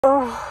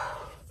Oh,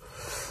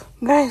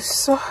 guys,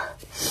 so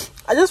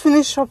I just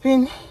finished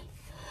shopping,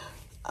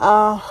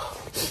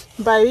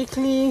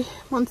 bi-weekly,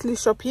 monthly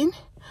shopping,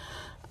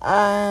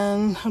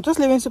 and I'm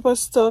just leaving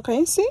Superstore. Can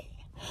you see?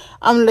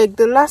 I'm like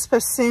the last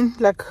person,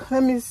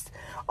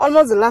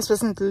 almost the last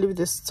person to leave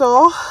the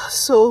store.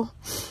 So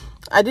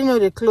I didn't know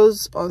they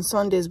close on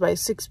Sundays by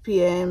 6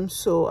 p.m.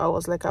 So I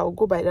was like, I'll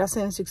go by that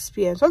same 6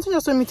 p.m. Something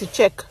just told me to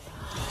check.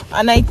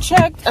 And I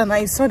checked and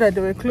I saw that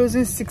they were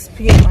closing 6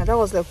 p.m. and that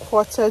was like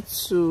quarter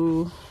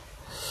to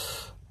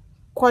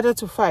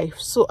 5.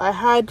 So I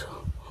had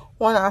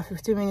 1 hour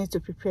 15 minutes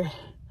to prepare.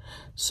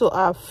 So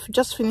I've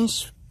just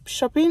finished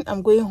shopping.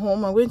 I'm going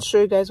home. I'm going to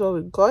show you guys what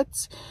we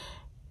got.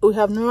 We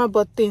have never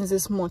bought things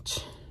this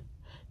much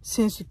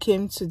since we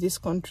came to this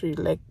country.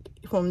 Like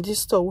from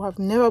this store, we have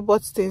never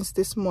bought things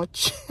this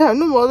much. I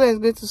know my husband is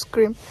going to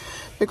scream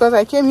because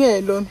I came here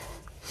alone.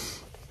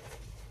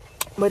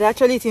 But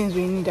actually things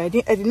we need. I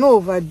did not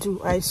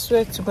overdo. I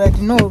swear to God, I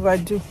did not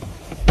overdo.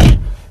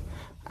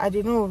 I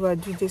did not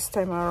overdo this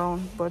time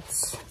around, but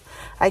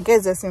I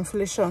guess there's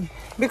inflation.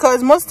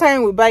 Because most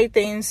time we buy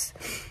things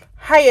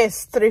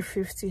highest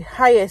 $350,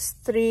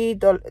 highest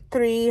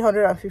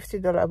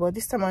 $350, but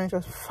this time around it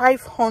was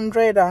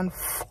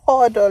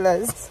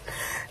 $504.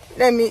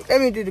 Let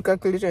me do the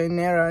calculation in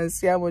naira and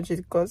see how much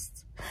it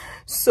costs.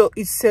 So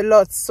it's a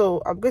lot. So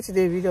I'm going to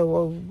do a video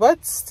what we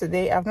bought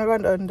today. I've never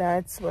done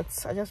that, but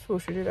I just thought we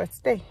should do that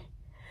today.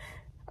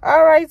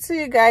 All right, so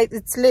you guys,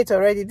 it's late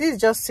already. This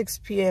is just 6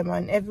 p.m.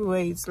 and everywhere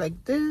it's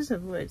like this,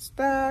 everywhere it's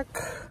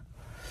dark.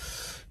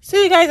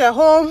 See you guys at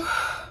home.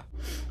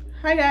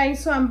 Hi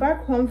guys, so I'm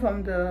back home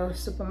from the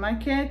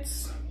supermarket.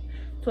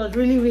 It was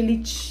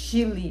really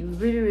chilly,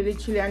 really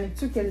chilly, and it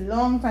took a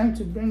long time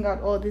to bring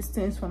out all these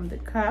things from the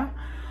car.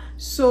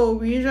 So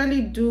we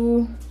usually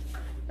do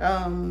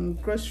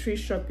grocery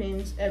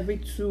shoppings every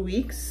 2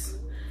 weeks,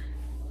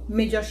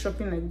 major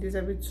shopping like this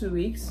every 2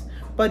 weeks,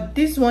 but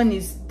this one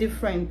is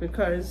different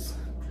because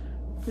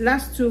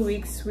last 2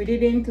 weeks we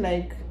didn't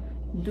like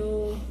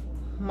do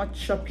much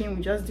shopping.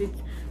 We just did,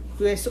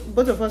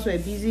 both of us were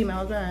busy, my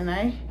husband and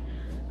I.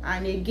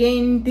 And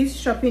again, this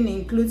shopping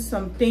includes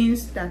some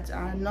things that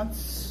are not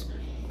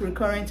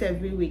recurrent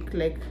every week.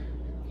 Like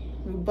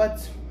we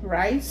bought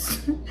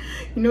rice. You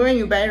know, when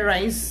you buy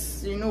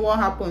rice, you know what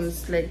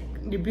happens, like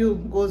the bill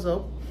goes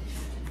up.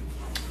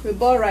 We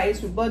bought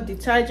rice, we bought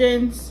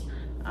detergents,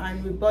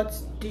 and we bought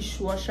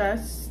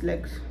dishwashers,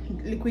 like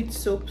liquid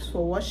soaps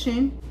for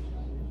washing,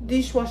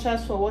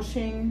 dishwashers for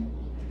washing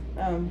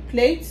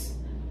plates,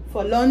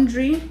 for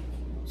laundry.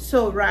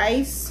 So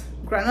rice,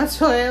 groundnut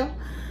oil,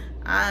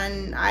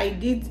 and I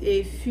did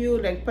a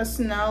few like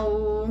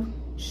personal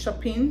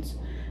shoppings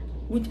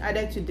which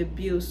added to the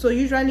bill. So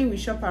usually we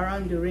shop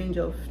around the range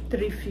of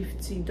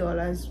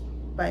 $350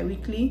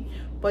 bi-weekly,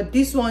 but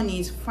this one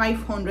is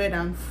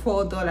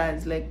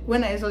 $504. Like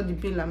when I saw the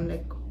bill, I'm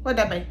like, what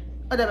did I buy?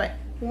 What did I buy?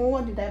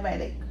 What did I buy?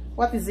 Like,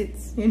 what is it?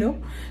 You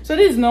know. So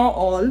this is not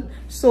all.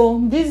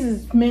 So this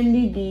is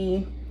mainly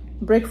the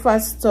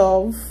breakfast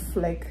stuff.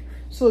 Like,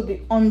 so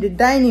on the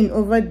dining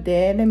over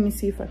there, let me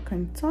see if I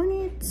can turn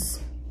it.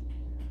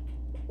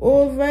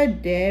 Over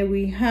there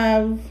we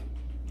have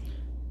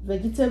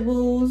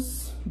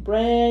vegetables,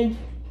 bread,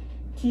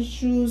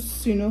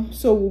 tissues, you know.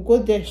 So we'll go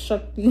there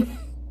shortly.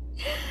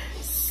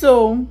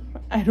 So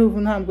I don't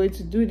even know how I'm going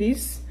to do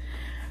this.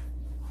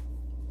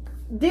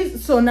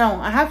 So now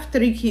I have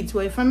 3 kids.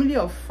 We're a family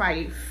of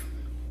 5.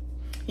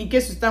 In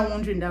case you start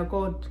wondering that,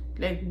 God,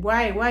 like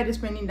why are they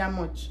spending that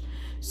much?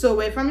 So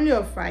we're a family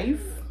of 5.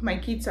 My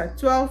kids are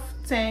 12,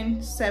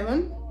 10,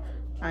 7,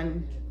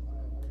 and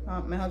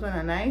my husband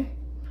and I.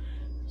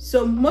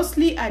 So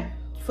mostly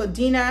for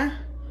dinner,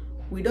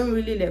 we don't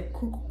really like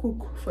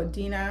cook for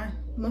dinner.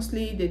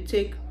 Mostly they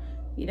take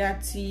either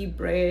tea,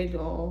 bread,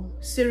 or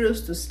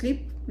cereals to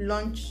sleep.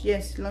 Lunch,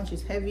 yes, lunch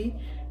is heavy.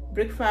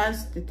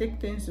 Breakfast, they take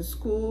things to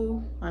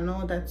school and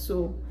all that.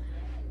 So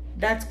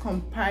that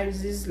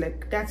comprises,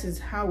 like, that is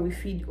how we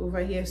feed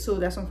over here. So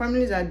there's some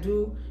families that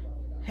do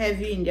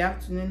heavy in the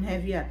afternoon,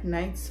 heavy at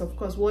night. So of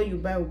course what you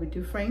buy will be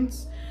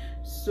different.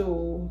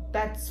 So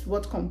that's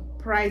what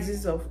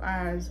comprises of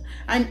ours.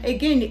 And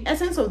again, the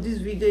essence of this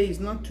video is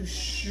not to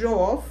show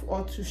off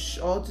or to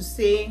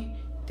say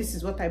this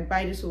is what I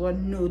buy, this is what.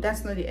 No,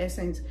 that's not the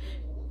essence.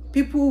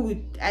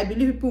 I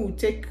believe people will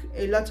take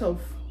a lot of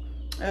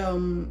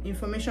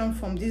information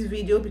from this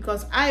video,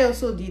 because I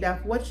also did.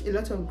 I've watched a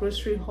lot of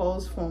grocery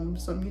hauls from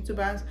some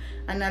YouTubers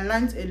and I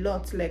learned a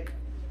lot, like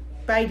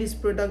buy this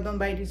product, don't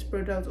buy this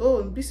product.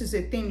 Oh, this is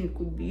a thing you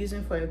could be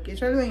using for your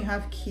kids, especially when you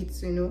have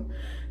kids, you know.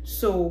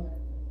 So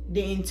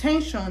the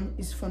intention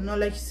is for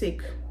knowledge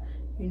sake,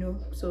 you know.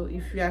 So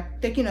if you are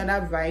taking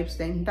other vibes,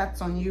 then that's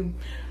on you.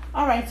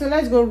 All right, so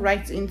let's go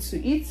right into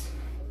it.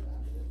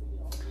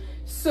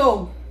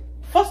 So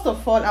first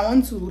of all, I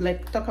want to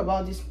like talk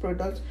about this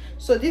product.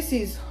 So this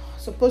is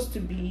supposed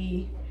to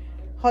be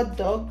hot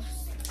dogs,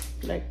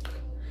 like,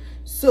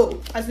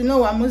 so as you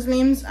know, we're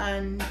Muslims,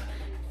 and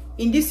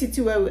in this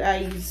city where we are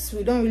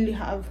we don't really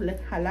have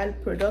like halal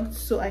products,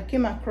 so I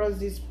came across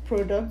these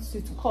products.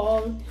 It's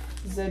called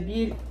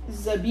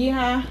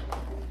Zabiha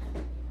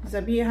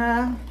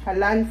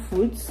Halal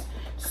Foods.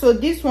 So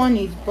this one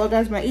is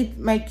burgers.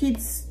 My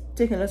kids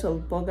take a lot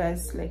of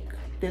burgers, like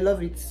they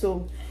love it.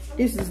 So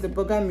this is the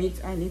burger meat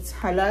and it's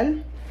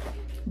halal.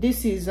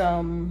 This is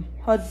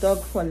hot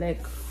dog for,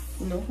 like,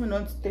 you know, who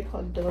not take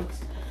hot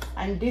dogs.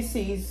 And this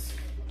is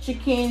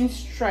chicken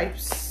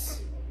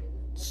strips.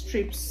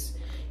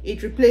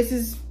 It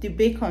replaces the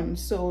bacon.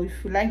 So if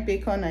you like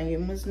bacon and you're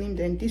Muslim,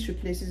 then this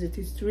replaces it.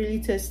 It's really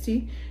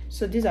tasty.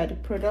 So these are the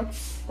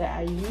products that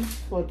I use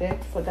for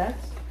that.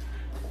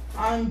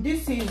 And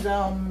this is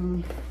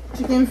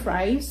chicken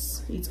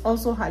fries. It's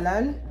also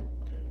halal,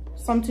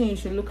 something you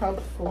should look out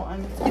for,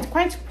 and it's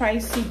quite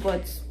pricey,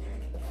 but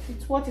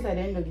it's worth it at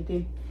the end of the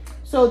day.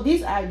 So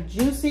these are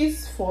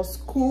juices for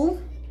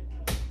school.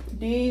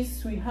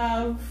 These, we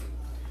have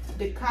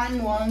the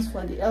canned ones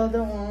for the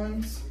elder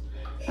ones,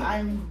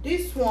 and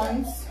these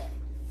ones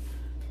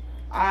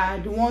are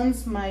the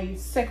ones my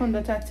second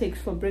daughter takes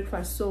for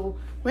breakfast. So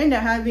when they're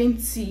having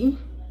tea,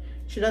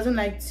 she doesn't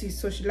like tea,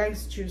 so she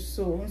likes juice.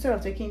 So instead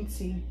of taking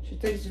tea,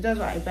 that's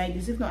why I buy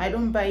this. If not, I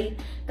don't buy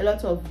a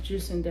lot of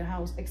juice in the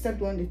house except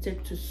when they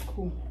take to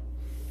school.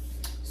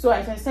 So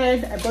as I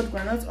said, I bought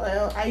groundnut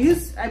oil.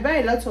 I buy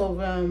a lot of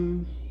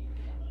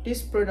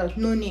this product,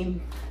 no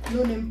name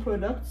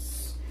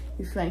products.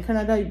 If you're in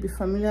Canada, you'll be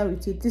familiar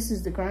with it. This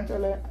is the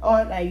groundnut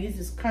oil I use.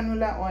 Is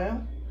canola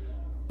oil.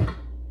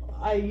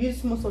 I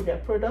use most of their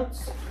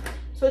products.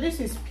 So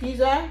this is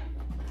pizza.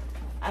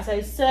 As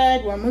I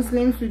said, we're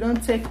Muslims, we don't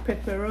take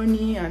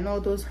pepperoni and all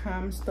those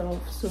ham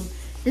stuff. So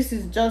this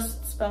is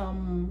just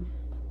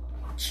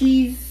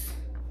cheese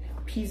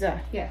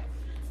pizza. Yeah.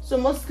 So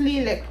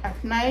mostly, like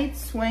at night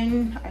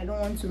when I don't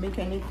want to make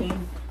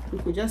anything, we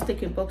could just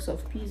take a box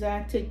of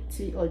pizza, take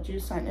tea or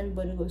juice, and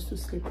everybody goes to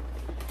sleep.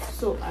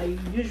 So I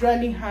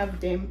usually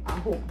have them at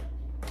home.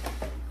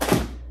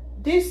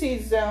 This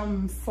is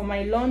for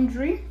my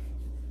laundry.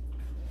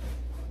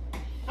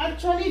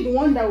 Actually, the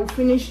one that we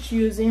finished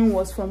using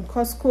was from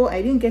Costco.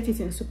 I didn't get it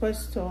in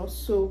Superstore,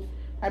 so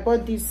I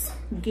bought this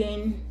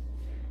Gain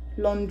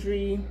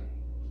laundry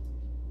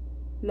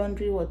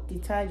what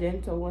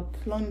detergent or what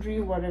laundry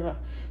whatever.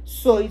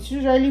 So it's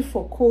usually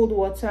for cold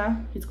water.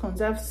 It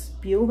conserves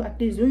spill. At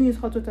least you don't use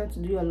hot water to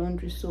do your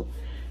laundry. So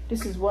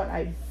this is what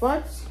I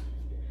bought.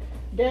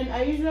 Then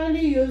I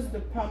usually use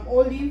the palm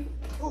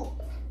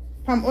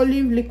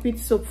olive liquid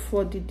soap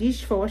for the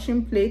dish, for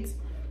washing plates.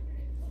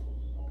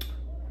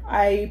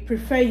 I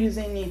prefer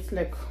using it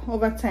like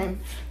over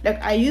time.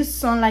 Like I used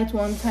Sunlight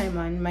one time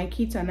and my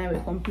kids and I were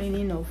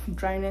complaining of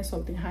dryness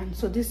of the hand.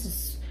 So this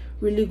is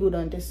really good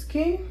on the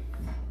skin.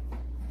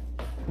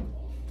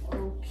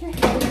 Okay.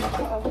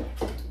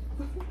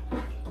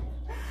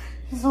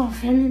 This one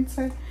fell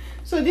inside.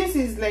 So this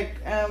is like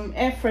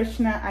air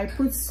freshener.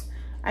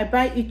 I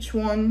buy each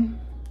one.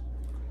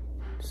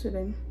 So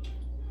then,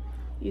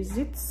 is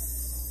it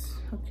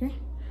okay?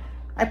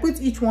 I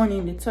put each one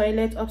in the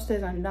toilet,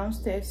 upstairs and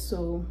downstairs,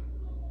 so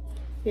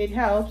it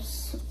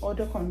helps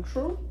odor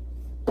control.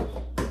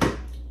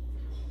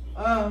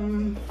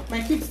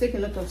 My kids take a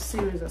lot of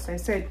cereals, as I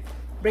said,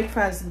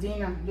 breakfast,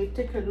 dinner, they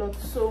take a lot,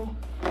 so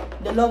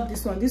they love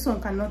this one. This one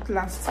cannot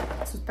last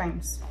 2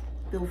 times.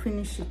 They will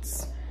finish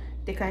it.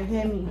 They can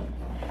hear me.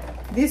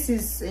 This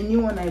is a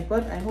new one I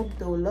bought. I hope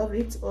they will love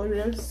it.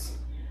 Oreos.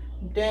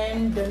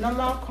 Then the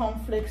normal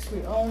cornflakes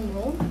we all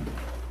know.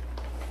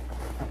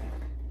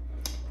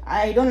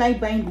 I don't like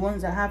buying the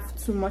ones that have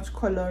too much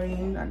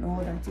coloring and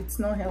all that. It's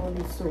not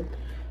healthy, so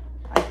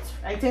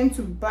I tend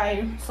to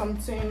buy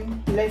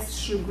something less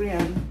sugary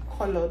and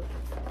colored.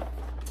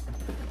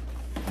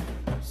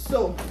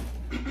 So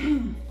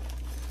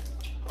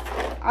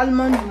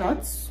almond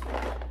nuts,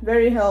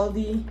 very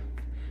healthy.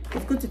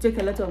 It's good to take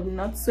a lot of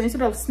nuts. So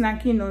instead of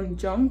snacking on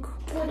junk,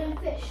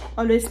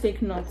 always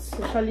take nuts.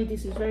 Actually,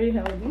 this is very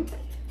healthy.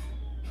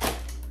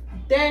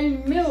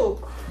 Then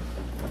milk.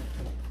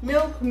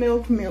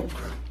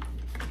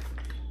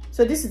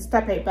 So this is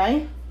the type I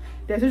buy.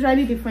 There's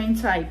usually different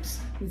types.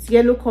 It's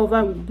yellow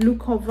cover with blue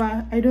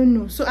cover. I don't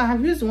know. So I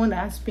have used the one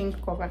that has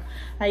pink cover.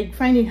 I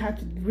find it hard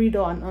to read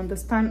or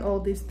understand all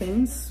these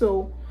things.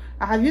 So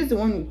I have used the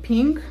one with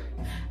pink,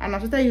 and I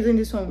started using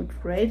this one with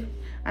red.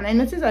 And I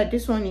noticed that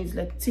this one is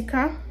like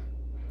thicker.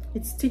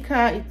 It's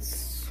thicker.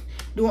 It's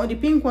the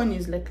pink one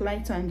is like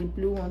lighter and the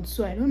blue one.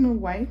 So I don't know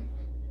why.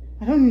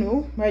 I don't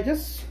know, but I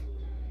just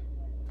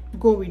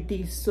go with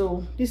this.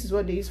 So this is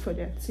what they use for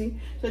their tea.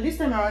 So this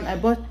time around I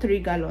bought 3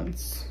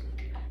 gallons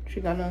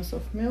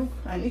of milk,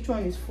 and each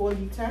one is 4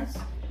 liters.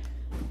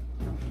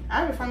 I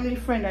have a family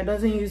friend that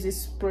doesn't use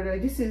this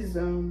product. This is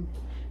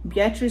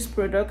Beatrice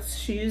products.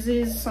 She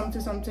uses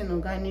something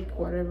organic,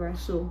 whatever.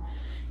 So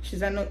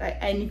she's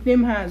I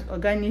nickname her as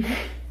organic.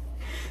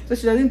 So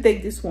she doesn't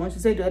take this one. She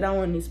said the other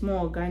one is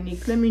more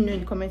organic. Let me know in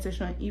the comment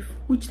section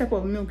which type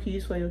of milk you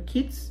use for your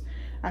kids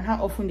and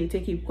how often they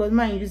take it, because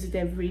mine use it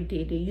every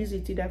day. They use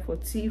it either for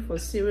tea, for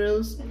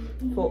cereals,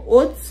 for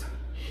oats,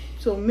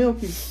 so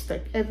milk is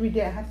like every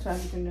day. I have to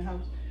have it in the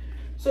house.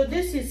 So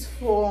this is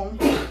for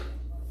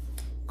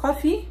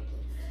coffee.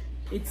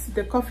 It's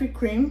the coffee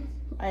cream.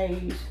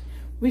 I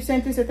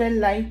recently started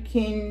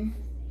liking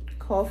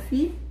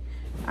coffee,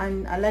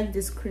 and I like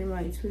this creamer.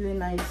 It's really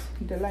nice,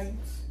 the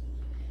lights.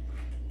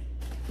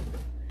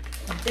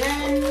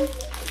 Then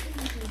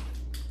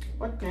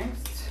what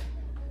next?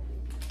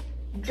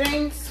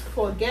 Drinks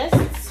for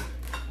guests.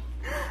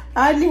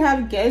 I hardly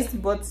have guests,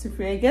 but if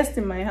you're a guest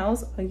in my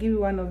house, I'll give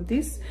you one of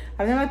these.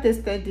 I've never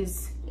tasted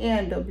this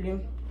A&W.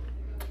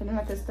 I've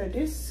never tested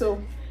this,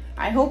 so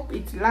I hope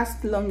it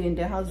lasts long in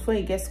the house before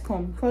a guest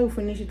comes. Before we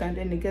finish it and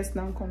then the guest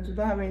now comes, we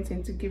don't have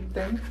anything to give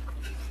them.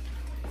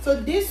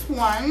 So this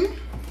one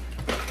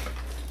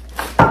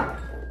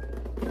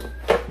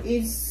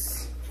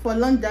is for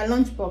lunch, the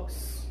lunch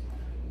box.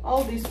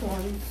 All these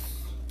ones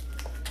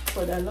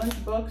for the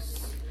lunch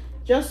box.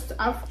 Just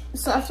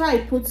after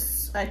I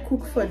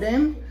cook for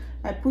them,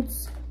 I put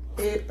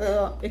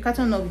a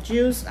carton of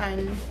juice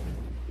and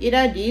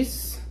either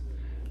this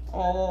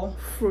or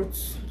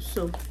fruits.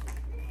 So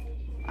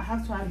I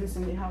have to have this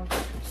in the house.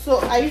 So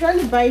I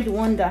usually buy the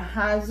one that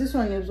has, this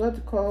one is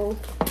what called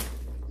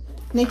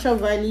Nature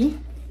Valley.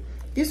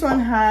 This one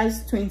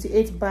has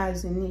 28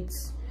 bars in it.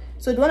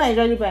 So the one I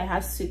usually buy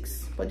has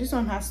 6, but this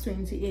one has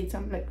 28.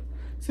 I'm like,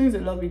 since I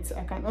love it,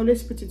 I can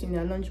always put it in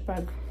their lunch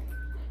bag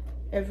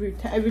every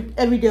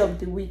day of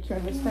the week, you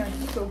understand?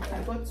 So I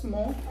bought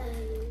more.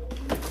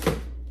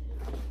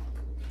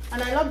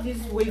 And I love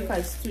these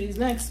wafers too. It's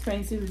not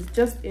expensive. It's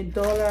just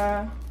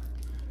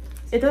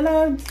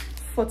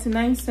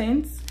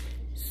 $1.49.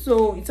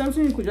 So it's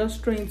something you could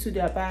just throw into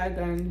their bag,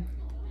 and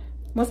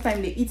most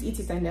time they eat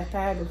it and they're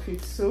tired of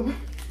it. So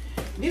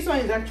this one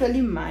is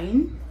actually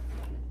mine.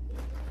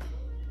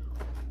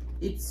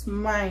 It's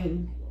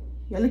mine.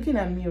 You're looking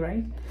at me,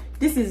 right?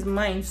 This is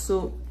mine.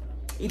 So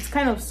it's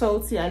kind of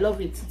salty. I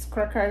love it. It's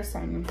crackers,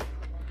 and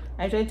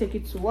I try to take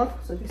it to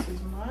work. So this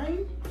is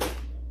mine.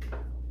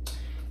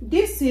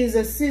 This is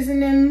a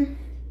seasoning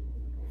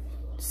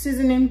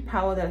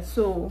powder.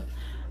 So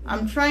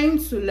I'm trying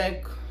to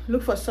like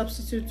look for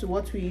substitute to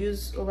what we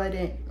use over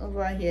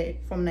here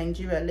from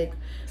Nigeria. Like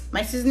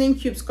my seasoning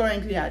cubes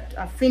currently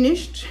are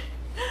finished.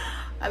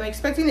 I'm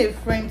expecting a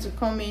friend to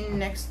come in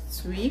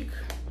next week,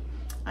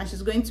 and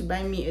she's going to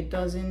buy me a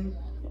dozen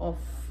of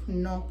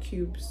Knorr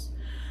cubes.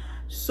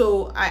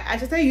 So I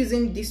started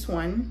using this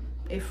one.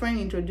 A friend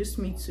introduced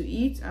me to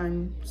it,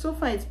 and so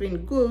far it's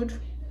been good.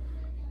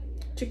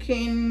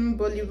 Chicken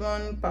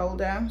bouillon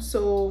powder,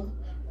 so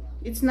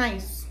it's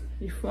nice.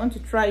 If you want to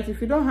try it, if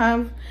you don't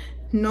have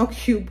Knorr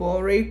cube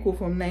or Reiko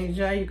from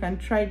Nigeria, you can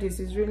try this.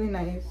 It's really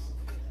nice.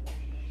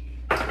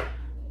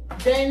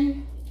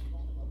 Then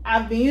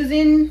I've been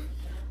using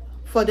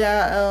for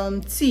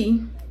the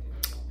tea,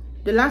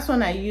 the last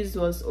one I used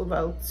was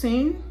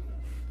Ovaltine.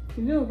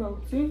 Is it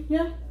Ovaltine?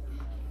 Yeah.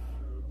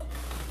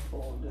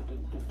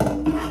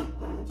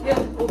 Yeah,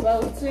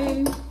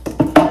 Ovaltine.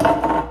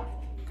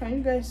 Can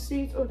you guys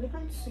see it? Oh, they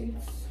can't see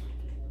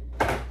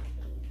it.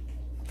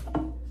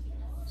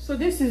 So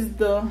this is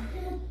the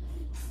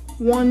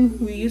one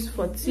we use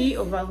for tea,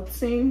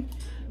 Ovaltine,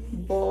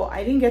 but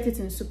I didn't get it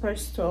in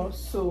Superstore,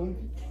 so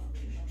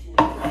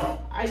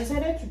I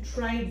decided to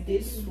try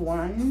this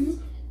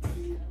one.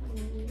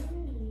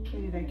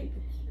 Where did I keep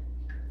it?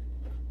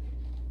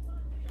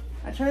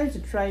 I tried to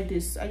try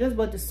this. I just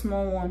bought the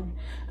small one,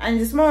 and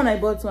the small one I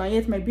bought one,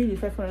 yet my bill is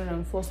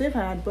 504. So if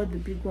I had bought the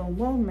big one,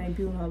 what would my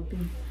bill have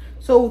been?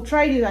 So we'll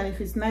try this, and if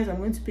it's nice, I'm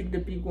going to pick the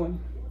big one,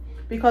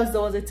 because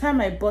there was a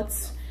time I bought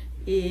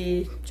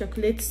a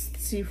chocolate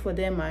tea for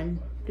them and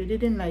they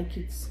didn't like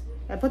it.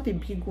 I bought a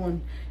big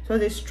one, so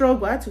they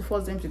struggled. I had to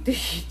force them to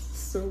take it.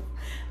 So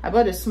I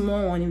bought a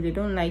small one. If they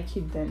don't like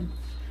it, then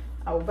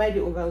I'll buy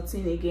the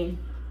Ovaltine again.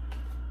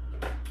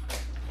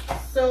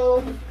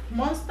 So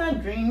Monster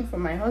drink for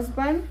my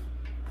husband.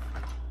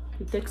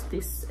 He takes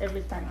this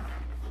every time,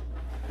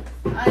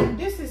 and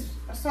this is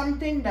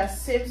something that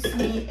saves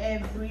me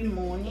every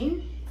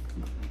morning,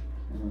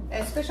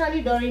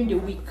 especially during the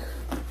week.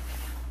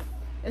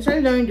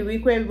 Especially during the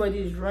week where everybody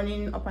is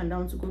running up and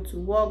down to go to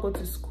work, go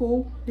to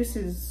school. This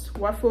is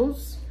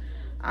waffles,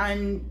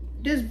 and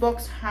this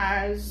box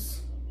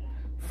has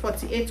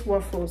 48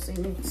 waffles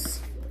in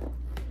it.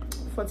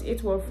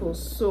 48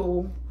 waffles.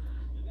 So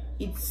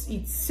it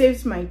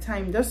saves my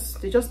time.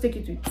 They just take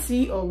it with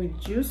tea or with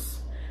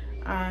juice.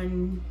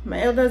 And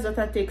my eldest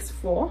daughter takes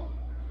 4.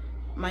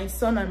 My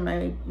son and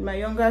my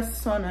younger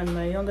son and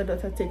my younger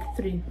daughter take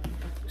 3.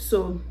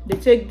 So they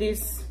take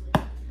this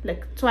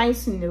like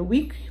twice in a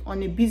week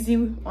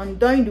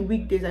during the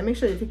weekdays. I make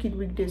sure they take it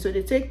weekdays. So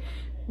they take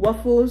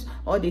waffles,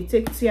 or they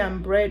take tea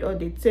and bread, or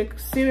they take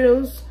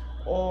cereals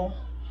or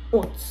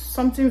oats,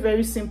 something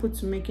very simple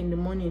to make in the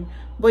morning.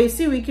 But you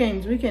see,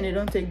 weekend they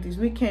don't take this.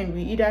 Weekend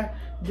we either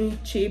do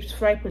chips,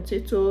 fried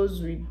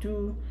potatoes, we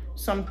do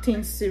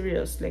something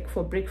serious like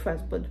for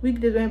breakfast. But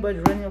weekdays when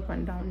everybody's running up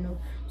and down, no.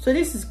 So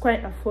this is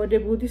quite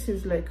affordable. This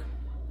is like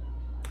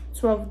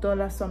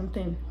 $12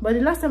 something, but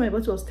the last time I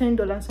bought it was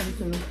 $10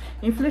 something.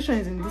 Inflation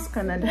is in this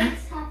Canada.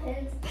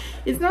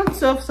 It's not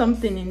 12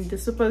 something in the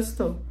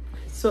superstore,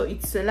 so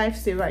it's a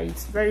lifesaver.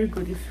 It's very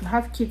good if you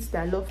have kids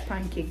that love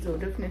pancakes. They'll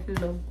definitely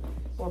love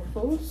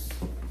waffles.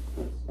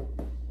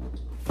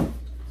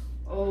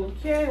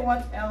 Okay,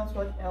 what else?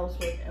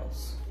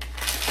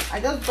 I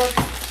just bought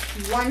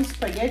one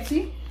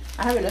spaghetti.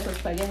 I have a lot of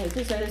spaghetti. I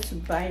decided to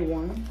buy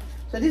one.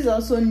 So this is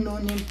also no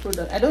name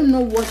product. I don't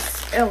know what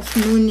else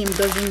no name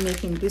doesn't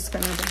make in this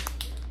Canada.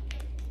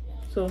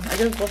 So I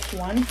just bought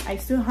one. I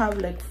still have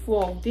like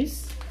 4 of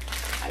this.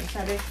 I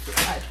decided to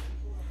add.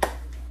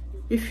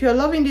 If you're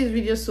loving this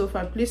video so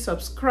far, please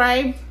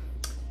subscribe.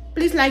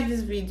 Please like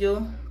this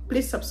video.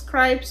 Please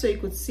subscribe so you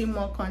could see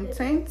more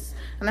content.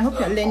 And I hope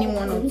you're learning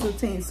 1 or 2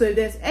 things. So if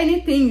there's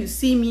anything you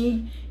see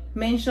me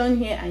mention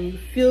here and you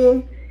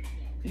feel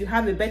you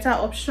have a better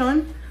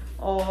option,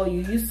 or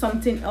you use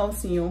something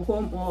else in your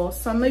home, or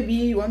maybe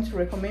you want to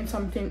recommend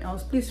something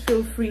else, please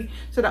feel free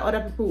so that other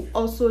people will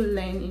also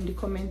learn in the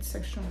comment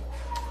section.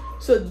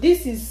 So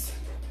this is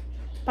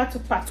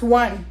part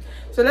 1.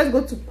 So let's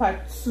go to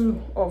part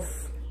 2 of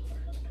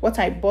what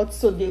I bought.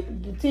 So the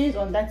things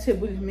on that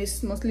table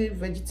is mostly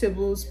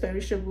vegetables,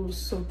 perishables,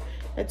 so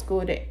let's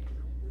go there.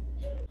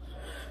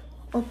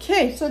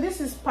 Okay, so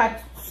this is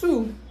part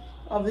 2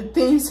 of the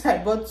things I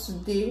bought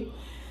today.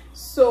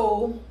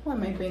 So why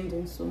am I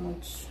bending so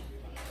much?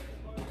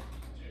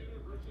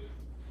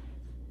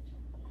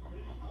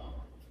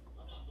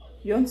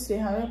 You want to say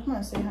hi? Come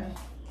on, say hi.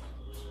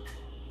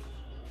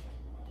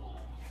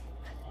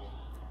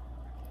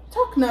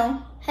 Talk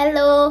now.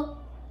 Hello.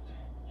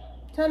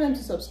 Tell them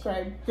to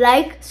subscribe.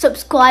 Like,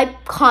 subscribe,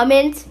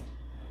 comment.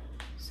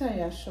 Say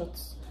your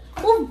shots.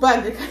 Move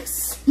back, they can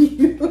see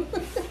you.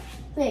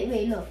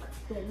 Wait, look.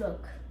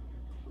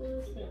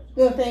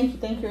 No,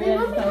 thank you. Yeah,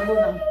 you can go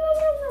now.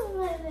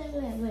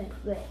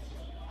 Wait.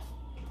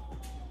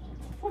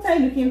 What are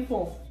you looking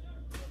for?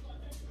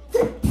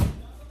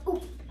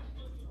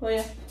 Oh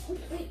yeah.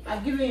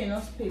 I've given you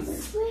enough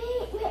space.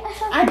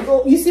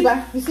 Wait. You see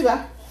back.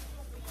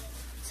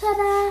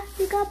 Ta-da!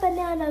 You got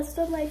bananas.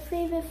 They're my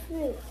favorite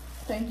fruit.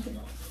 Thank you.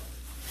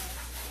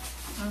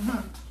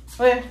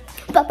 Oh yeah.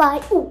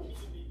 Bye-bye. Ooh.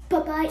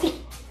 Bye-bye.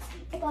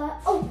 Bye-bye.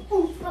 Oh,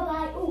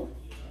 bye-bye.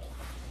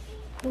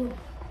 Ooh.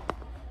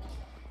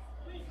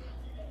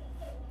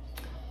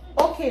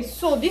 Okay,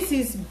 so this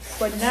is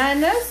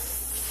bananas.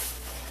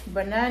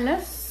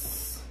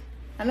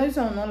 I know this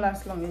one will not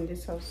last long in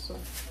this house,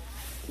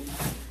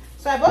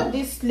 so I bought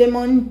this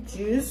lemon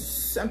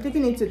juice. I'm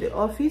taking it to the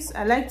office.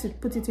 I like to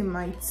put it in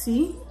my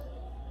tea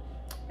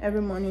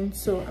every morning,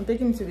 so I'm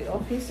taking it to the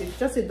office. It's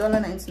just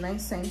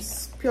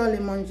 $1.99. Pure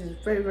lemon juice,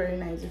 very, very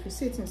nice. If you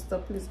see it in store,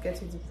 please get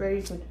it. It's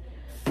very good.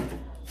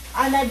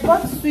 And I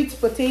bought sweet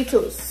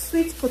potatoes.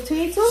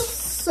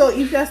 So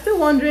if you're still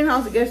wondering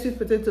how to get sweet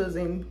potatoes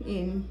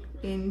in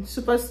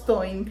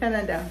superstore in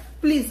Canada,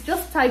 please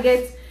just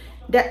target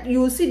that.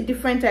 You will see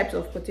different types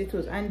of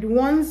potatoes, and the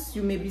ones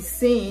you may be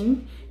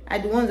seeing are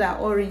the ones that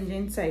are orange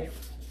inside.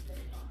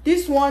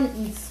 This one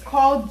is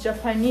called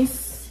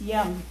Japanese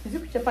yam. Is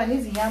it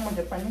Japanese yam or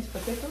Japanese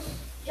potatoes?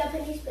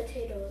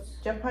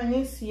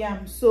 Japanese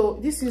yam. So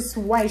this is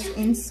white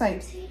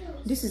inside.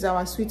 This is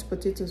our sweet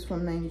potatoes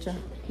from Nigeria.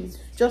 It's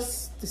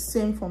just the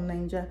same from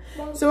Nigeria.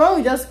 So when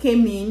we just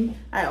came in,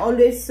 I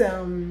always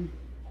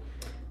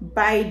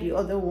buy the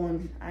other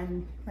one,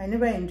 and I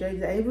never enjoyed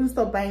it. I even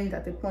stopped buying it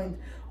at a point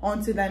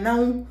until I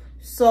now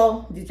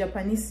saw the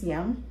Japanese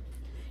yam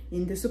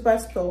in the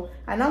superstore.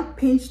 I now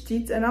pinched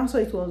it and I saw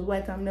it was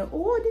white. I'm like,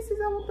 oh, this is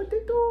our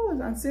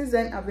potatoes. And since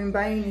then I've been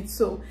buying it.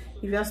 So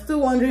if you're still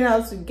wondering how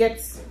to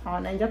get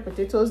our Nigeria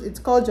potatoes, it's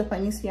called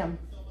Japanese yam.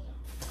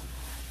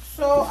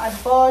 So I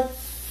bought,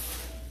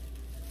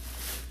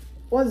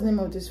 what's the name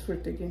of this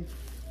fruit again?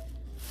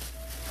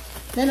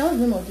 Then what's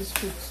the name of this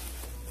fruit?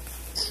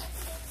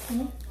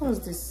 What's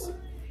this?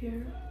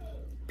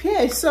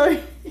 Pears,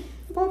 sorry.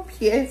 What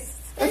pears?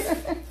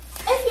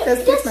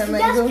 That's pure.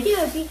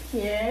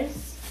 Pears.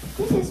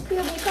 This is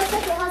pure because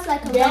it has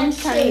like a Then round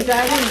shape.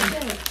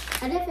 tangerine.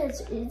 And if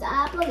it's the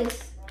apple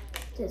is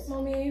this.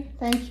 Mommy,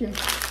 thank you.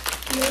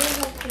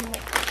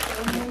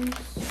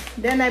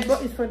 Then I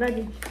bought it for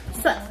daddy.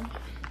 So,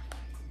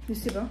 you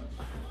see, bro?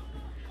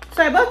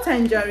 So I bought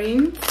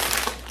tangerine,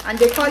 and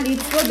they call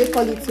it, what they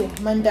call it here?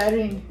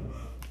 Mandarin.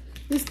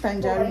 This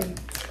tangerine.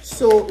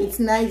 So it's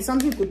nice.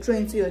 Something you could throw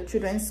into your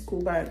children's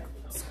school bag,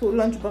 school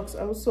lunchbox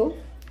also.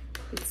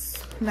 It's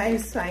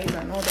nice size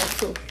and all that.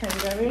 So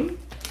tangerine.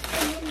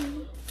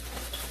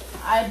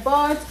 I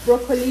bought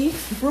broccoli.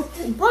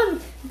 Broccoli.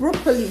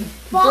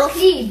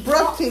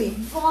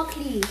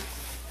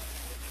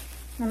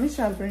 Let me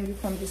try to bring it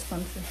from this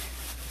country.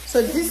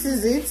 So this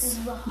is it.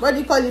 What do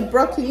you call it?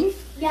 Broccoli?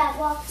 Yeah,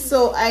 broccoli.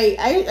 So I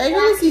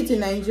usually see it in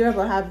Nigeria,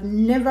 but I have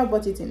never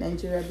bought it in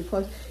Nigeria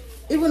because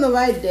even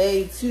over there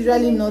it's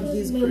usually not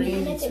this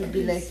green. It would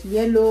be like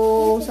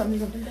yellow,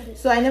 something.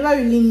 So I never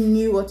really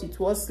knew what it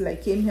was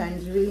like. Came here and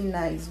it's really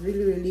nice,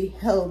 really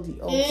healthy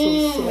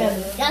also. So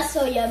that's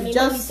so yummy.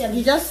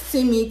 You just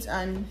steam it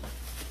and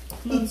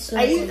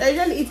I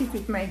usually eat it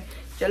with my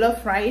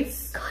jollof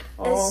rice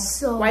or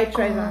so white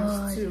rice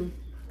and stew.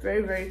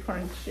 Very, very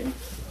crunchy.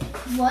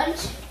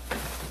 What?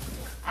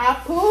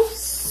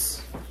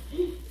 Apples.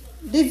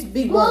 These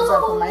big ones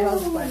are for my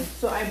husband.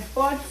 So I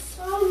bought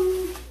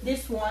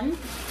this one.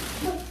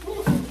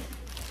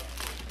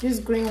 These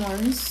green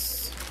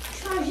ones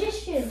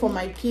for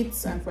my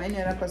kids and for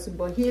any other person,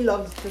 but he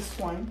loves this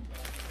one.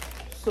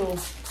 So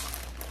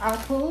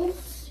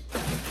apples,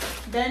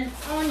 then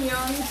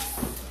onions.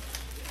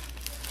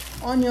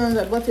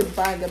 I bought a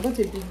bag. I bought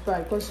a big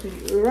bag because we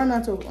run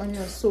out of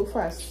onions so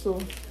fast.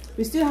 So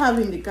we still have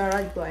in the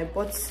garage, but I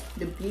bought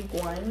the big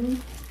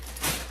one.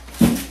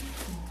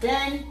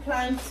 Then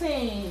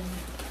plantain.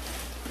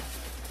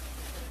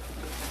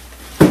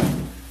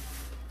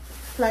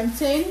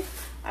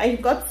 I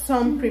got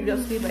some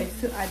previously, but I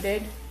still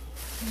added.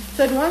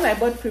 So the ones I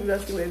bought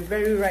previously were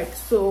very ripe.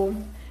 So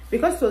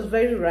because it was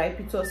very ripe,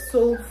 it was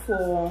sold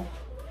for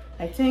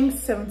I think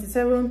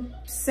 77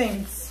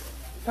 cents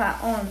per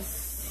ounce.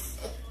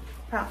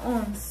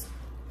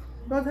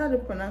 But how to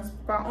pronounce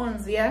per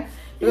ounce? Yeah,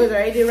 it was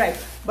already ripe.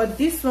 But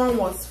this one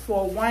was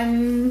for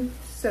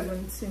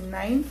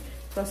 179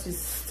 because it's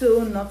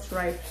still not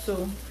ripe.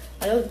 So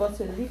I just bought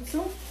a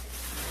little.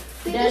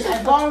 Then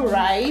I bought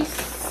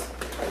rice.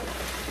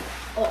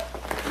 Oh,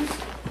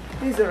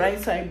 this is the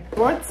rice I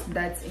bought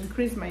that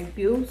increased my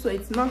bill, so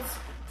it's not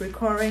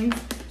recurring.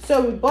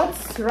 So we bought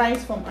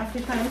rice from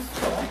African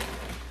store,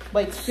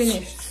 but it's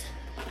finished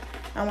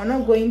and we're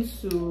not going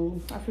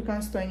to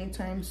African store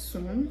anytime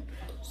soon.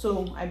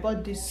 So I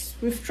bought this.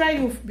 We've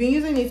been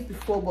using it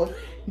before, but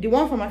the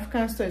one from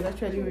African store is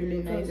actually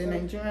really nice, a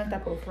Nigerian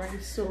type of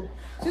rice. So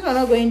since we're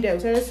not going there,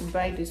 we decided to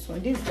buy this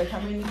one. This is like how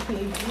many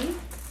kg?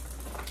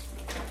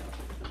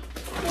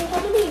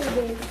 How many is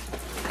it?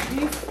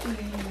 This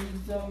is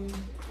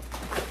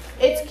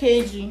 8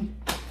 kg.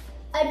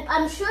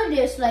 I'm sure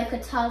there's like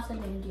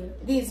 1,000 in there.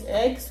 These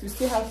eggs, we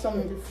still have some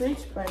in the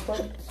fridge, but I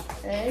bought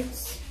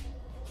eggs.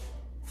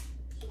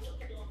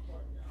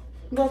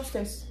 Go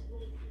upstairs.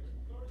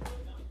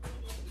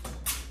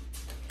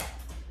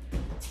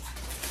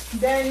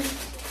 Then,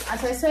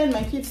 as I said,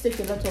 my kids take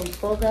a lot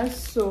of burgers,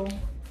 so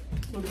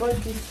we bought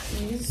this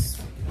cheese.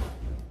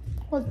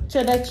 What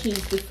cheddar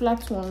cheese, the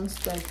flat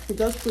ones, like we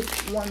just put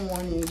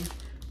one in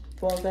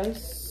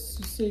burgers.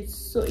 You see,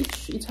 so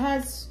it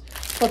has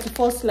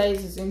 44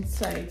 slices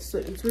inside, so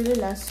it really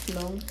lasts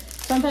long.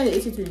 Sometimes they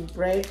eat it with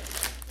bread.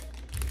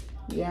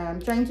 Yeah,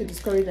 I'm trying to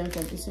discourage them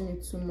from eating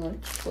it too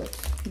much, but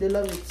they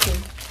love it too.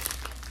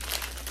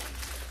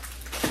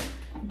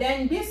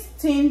 Then this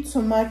tin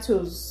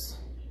tomatoes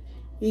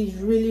is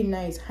really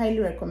nice, highly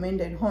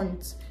recommended.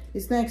 Hunt,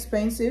 it's not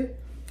expensive.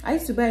 I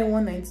used to buy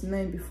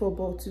 $1.99 before,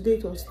 but today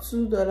it was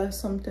 $2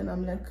 something.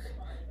 I'm like,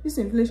 this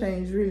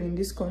inflation is real in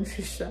this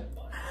country.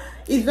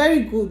 It's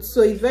very good.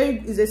 So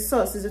it's a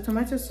sauce, it's a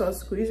tomato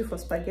sauce. You could use it for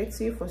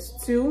spaghetti, for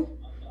stew.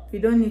 You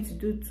don't need to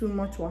do too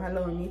much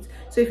wahala on it.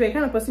 So if you're the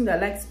kind of person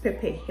that likes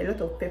pepper, a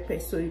lot of pepper,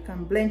 so you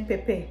can blend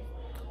pepper,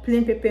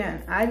 plain pepper,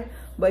 and add.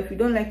 But if you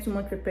don't like too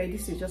much pepper,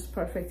 this is just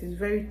perfect. It's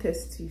very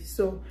tasty.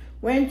 So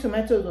when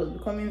tomatoes was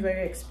becoming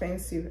very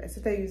expensive, I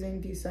started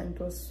using this and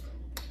it was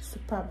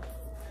superb.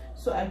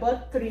 So I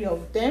bought 3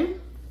 of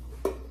them.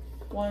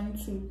 1,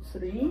 2,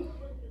 3.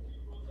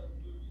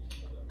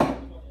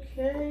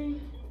 Okay.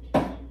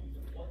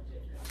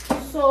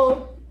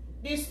 So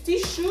these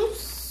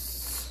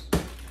tissues,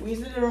 we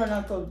usually run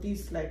out of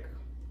this. Like,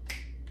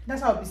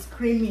 that's how I'll be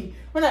screaming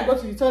when I go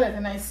to the toilet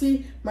and I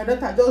see my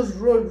daughter just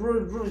roll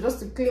just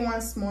to clean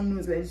one small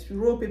nose, like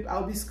roll paper.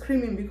 I'll be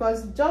screaming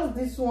because just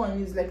this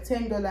one is like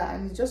 $10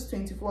 and it's just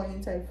 24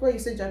 inside. Before you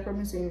say Jack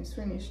Robinson, it's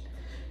finished.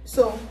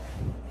 So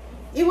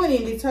even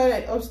in the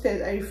toilet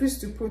upstairs, I refuse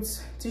to put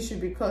tissue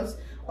because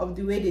of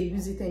the way they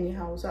use it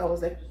anyhow. So I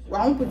was like,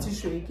 well, I won't put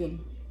tissue again,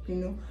 you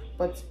know.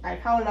 But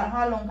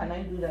how long can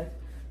I do that?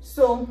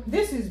 So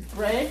this is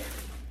bread.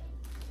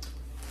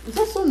 It's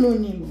also no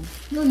name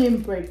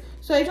bread.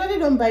 So I usually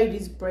don't buy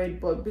this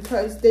bread, but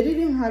because they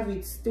didn't have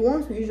it, the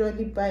ones we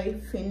usually buy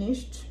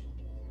finished,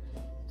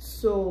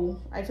 so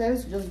I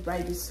decided to just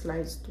buy these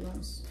sliced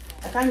ones.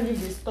 I can't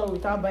leave the store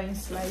without buying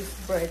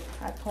sliced bread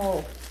at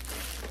all.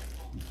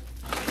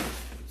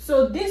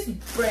 So this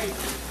bread,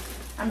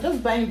 I'm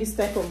just buying this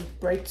type of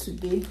bread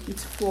today.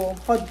 It's for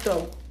hot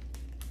dog.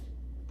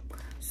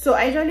 So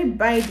I usually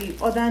buy the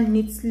other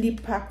neatly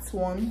packed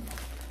one,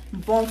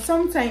 but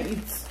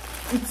sometimes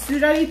it's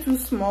usually too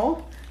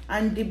small,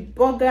 and the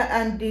burger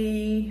and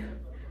the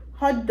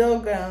hot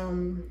dog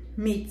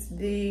meat,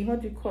 the,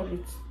 what do you call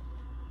it,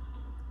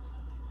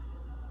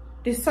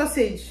 the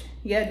sausage,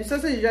 yeah, the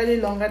sausage is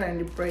usually longer than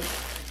the bread.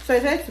 So I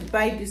decided to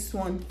buy this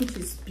one, which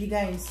is bigger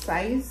in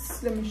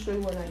size. Let me show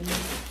you what I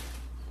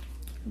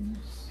mean.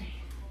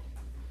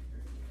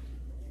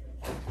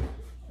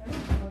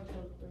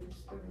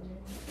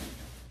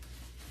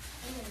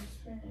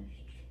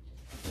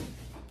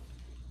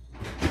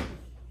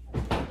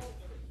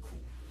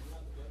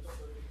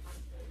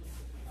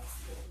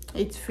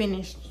 It's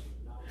finished.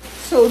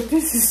 So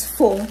this is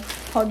for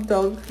hot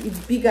dog. It's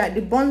bigger,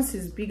 the buns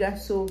is bigger,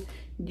 so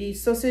the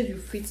sausage will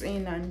fit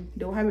in and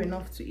they'll have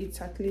enough to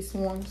eat at least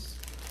once.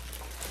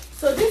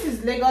 So this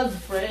is Lagos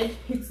bread.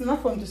 It's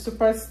not from the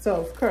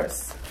superstore, of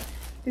course.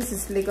 This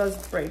is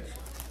Lagos bread.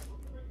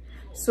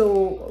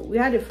 So we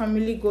had a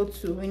family go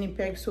to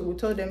Winnipeg, so we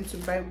told them to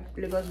buy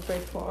Lagos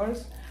bread for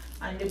us,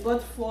 and they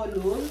bought 4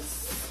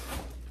 loaves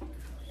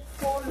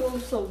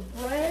of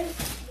bread.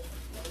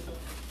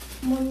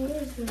 Mommy,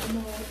 where's the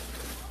remote?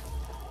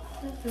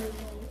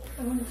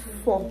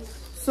 4.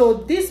 So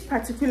this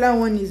particular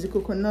one is the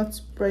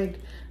coconut bread.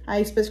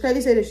 I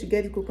specifically said they should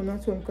get the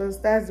coconut one because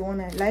that's the one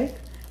I like.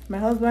 My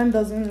husband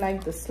doesn't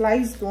like the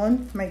sliced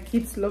one. My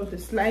kids love the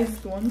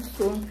sliced one,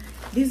 so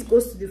this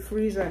goes to the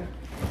freezer.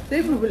 So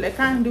if people like,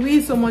 can't do we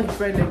eat so much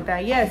bread like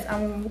that? Yes,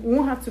 and we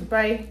won't have to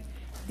buy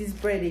this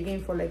bread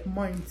again for like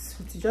months.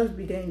 It will just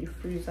be there in the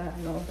freezer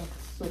and all that.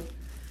 So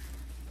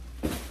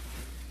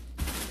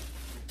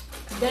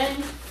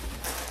then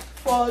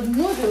for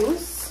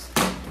noodles,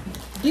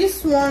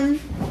 this one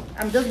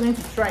I'm just going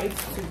to try it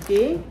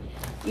today.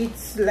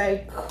 It's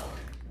like,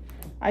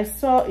 I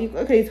saw it,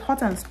 okay, it's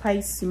hot and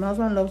spicy. My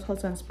husband loves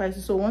hot and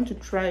spicy, so I want to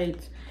try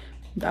it.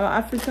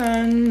 Our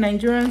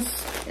Nigerian's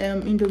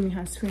Indomie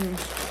has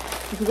finished.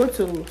 If you go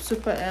to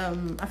super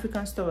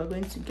African store, we're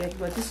going to get,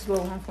 but this is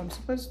what we have from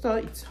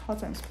Superstore. It's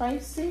hot and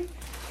spicy.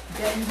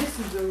 Then this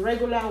is the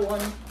regular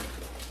one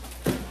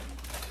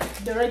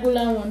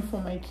for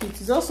my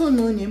kids. It's also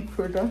no name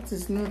product.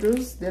 It's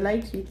noodles. They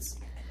like it.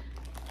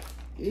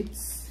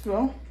 It's,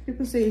 well,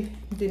 people say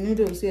the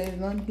noodles here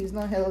is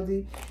not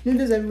healthy.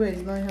 Noodles everywhere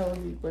is not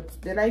healthy, but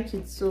they like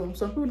it. So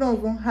some people don't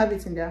even have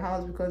it in their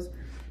house because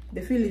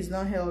they feel it's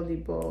not healthy.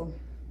 But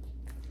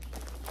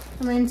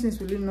how many things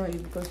will you know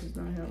it because it's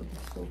not healthy?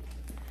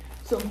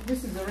 So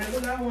this is the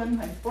regular one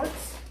I bought.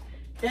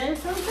 Then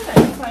something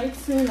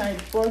exciting I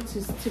bought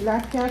is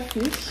tilapia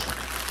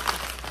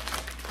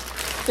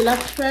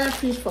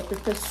fish for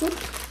pepper soup.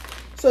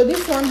 So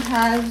this one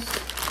has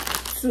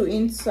 2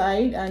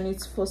 inside and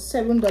it's for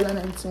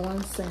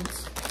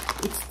 $7.91.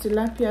 It's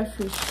tilapia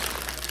fish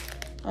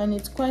and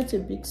it's quite a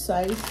big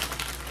size,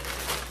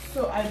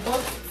 so I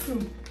bought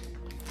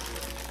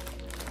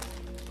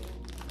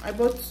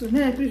 2.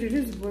 No, please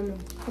reduce the volume.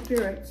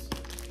 Copyright.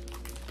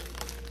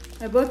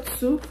 I bought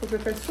 2 for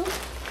pepper soup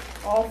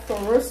or for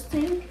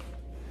roasting.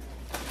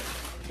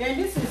 Then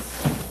this is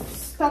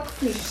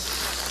stockfish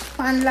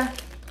panla,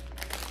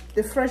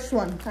 the fresh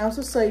one. I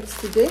also saw it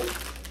today,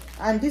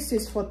 and this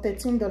is for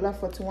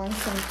 $13.41.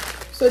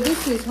 So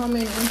this is how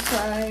many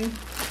inside?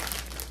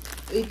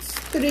 It's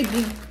 3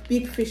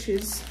 big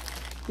fishes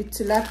with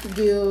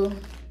tilapia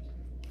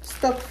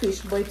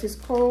stockfish, but it is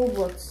called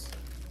what?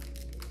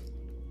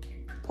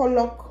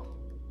 Pollock,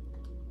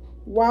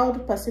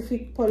 wild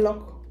Pacific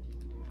pollock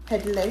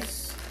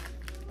headless.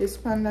 This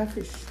panda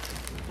fish.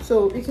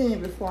 So eaten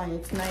it before and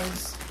it's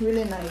nice,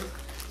 really nice.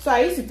 So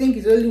I used to think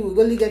we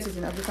only get it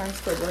in African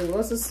store, but you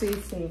also see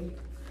it in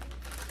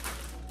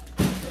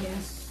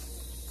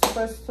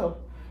Superstore.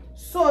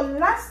 So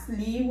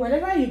lastly,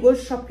 whenever you go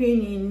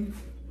shopping in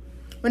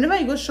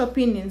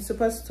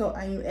Superstore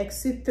and you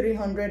exceed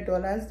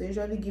 $300, they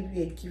usually give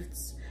you a gift.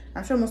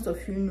 I'm sure most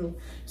of you know.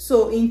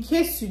 So in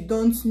case you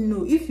don't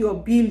know, if your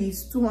bill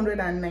is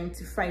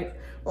 $295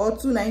 or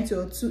 $290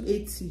 or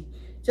 $280,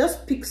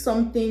 just pick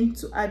something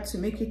to add to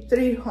make it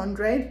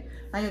 $300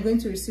 and you're going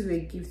to receive a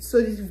gift.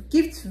 So the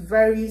gift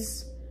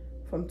varies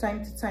from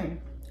time to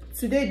time.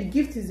 Today the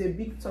gift is a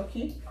big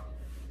turkey.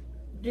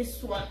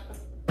 This one,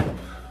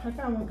 I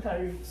can't even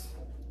carry it.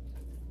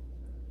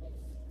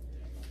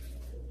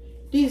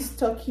 This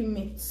turkey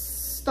meat,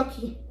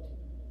 turkey.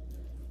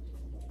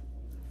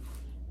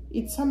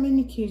 It's how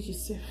many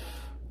kgs?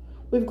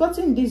 We've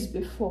gotten this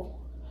before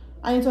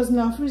and it was in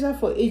our freezer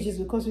for ages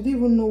because we didn't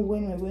even know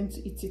when we were going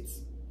to eat it.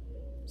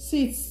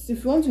 See,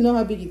 if you want to know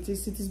how big it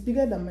is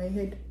bigger than my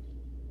head.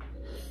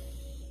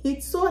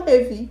 It's so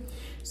heavy.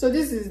 So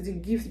this is the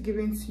gift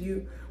given to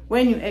you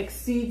when you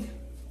exceed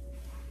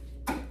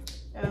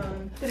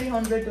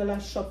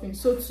 $300 shopping.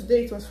 So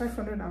today it was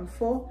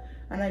 $504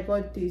 and I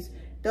got this.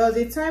 There was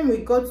a time we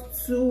got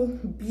 2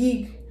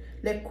 big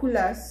like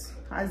coolers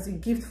as a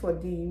gift for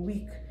the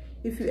week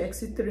if you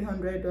exceed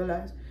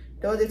 $300.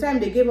 There was a time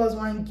they gave us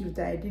 1 gift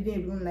that I didn't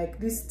even like,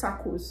 this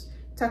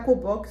taco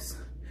box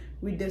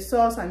with the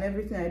sauce and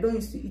everything. I don't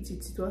used to eat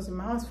it. It was in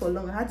my house for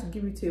long. I had to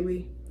give it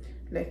away.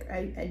 Like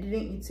I didn't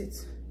eat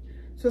it.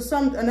 So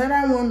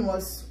another one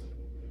was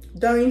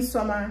during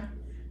summer,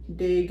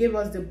 they gave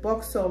us the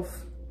box of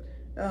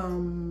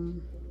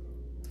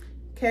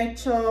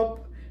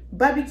ketchup,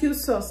 barbecue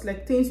sauce,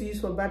 like things you use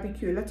for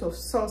barbecue, a lot of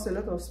sauce, a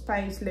lot of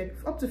spice, like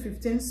up to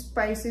 15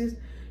 spices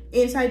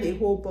inside the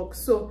whole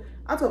box. So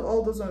out of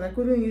all those ones, I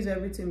couldn't use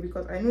everything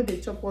because I know they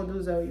chop all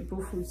those out with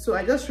Igbo food. So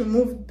I just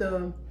removed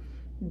the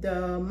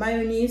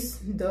mayonnaise,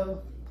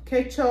 the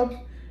ketchup.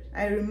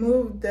 I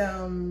removed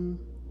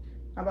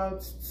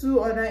about 2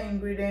 other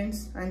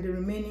ingredients, and the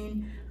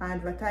remaining I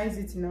advertised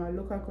it in our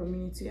local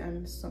community,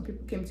 and some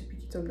people came to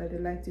pick it up that they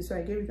liked it, so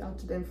I gave it out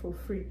to them for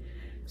free.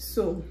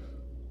 So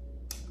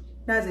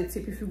that's a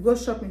tip. If you go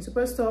shop in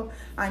Superstore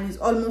and it's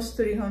almost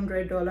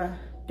 $300,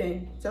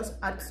 then just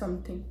add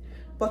something,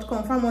 but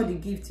confirm what the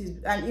gift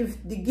is. And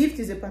if the gift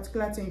is a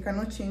particular thing, you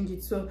cannot change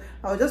it. So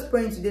I was just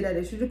praying today that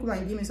they should come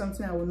and give me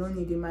something I will not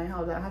need in my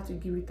house. I have to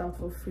give it out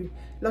for free.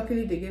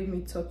 Luckily they gave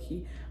me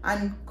turkey,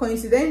 and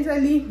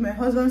coincidentally my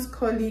husband's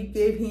colleague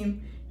gave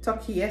him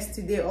turkey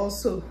yesterday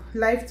also,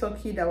 live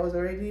turkey that was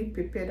already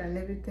prepared and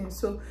everything.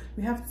 So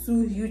we have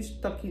 2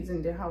 huge turkeys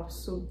in the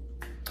house.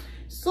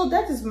 So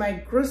that is my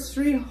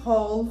grocery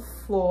haul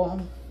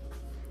for,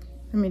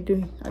 let me do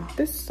it at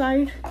this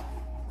side.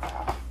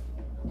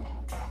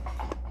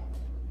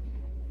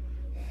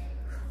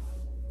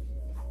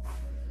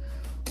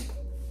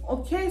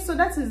 Okay, so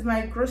that is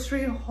my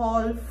grocery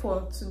haul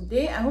for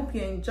today. I hope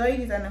you enjoyed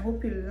it and I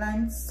hope you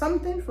learned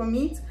something from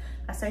it.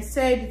 As I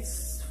said,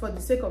 it's for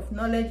the sake of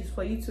knowledge. It's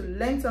for you to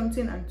learn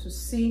something and to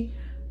see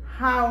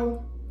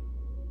how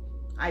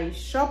I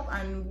shop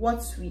and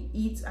what we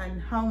eat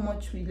and how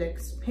much we like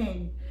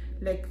spend,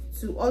 like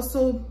to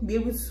also be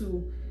able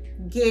to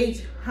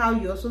gauge how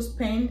you also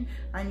spend,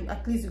 and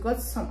at least you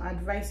got some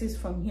advices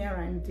from here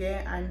and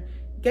there, and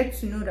get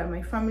to know that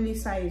my family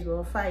size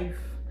were five,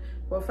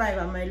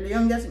 and my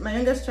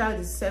youngest child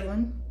is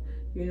 7,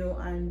 you know,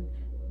 and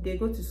they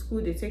go to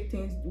school, they take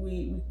things,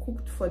 we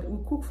cook for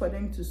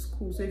them to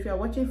school. So if you are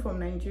watching from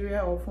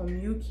Nigeria or from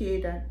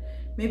UK, that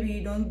maybe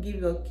you don't give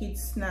your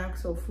kids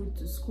snacks or food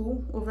to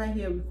school, over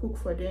here we cook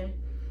for them.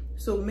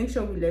 So make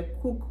sure we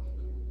like cook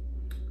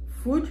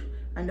food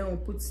and then we'll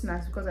put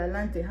snacks, because I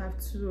learned they have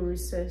 2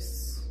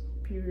 recess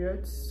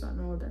periods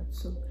and all that.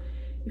 So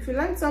if you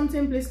learned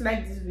something, please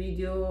like this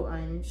video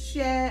and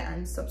share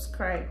and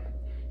subscribe.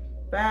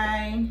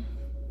 Bye.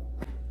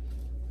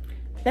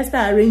 Let's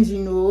start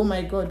arranging. Oh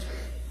my god,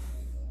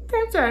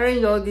 time to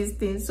arrange all these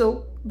things.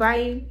 So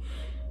buying,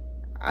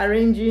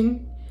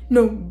 arranging,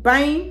 no,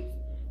 buying,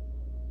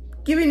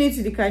 giving it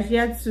to the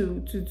cashier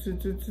to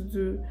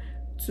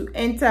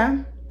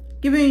enter,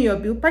 giving your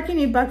bill, packing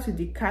it back to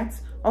the cart,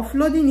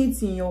 offloading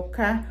it in your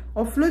car,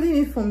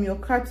 offloading it from your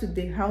car to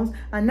the house,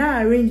 and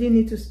now arranging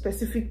it to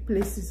specific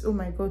places. Oh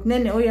my god,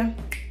 Nene, oh yeah,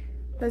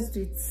 let's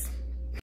do it.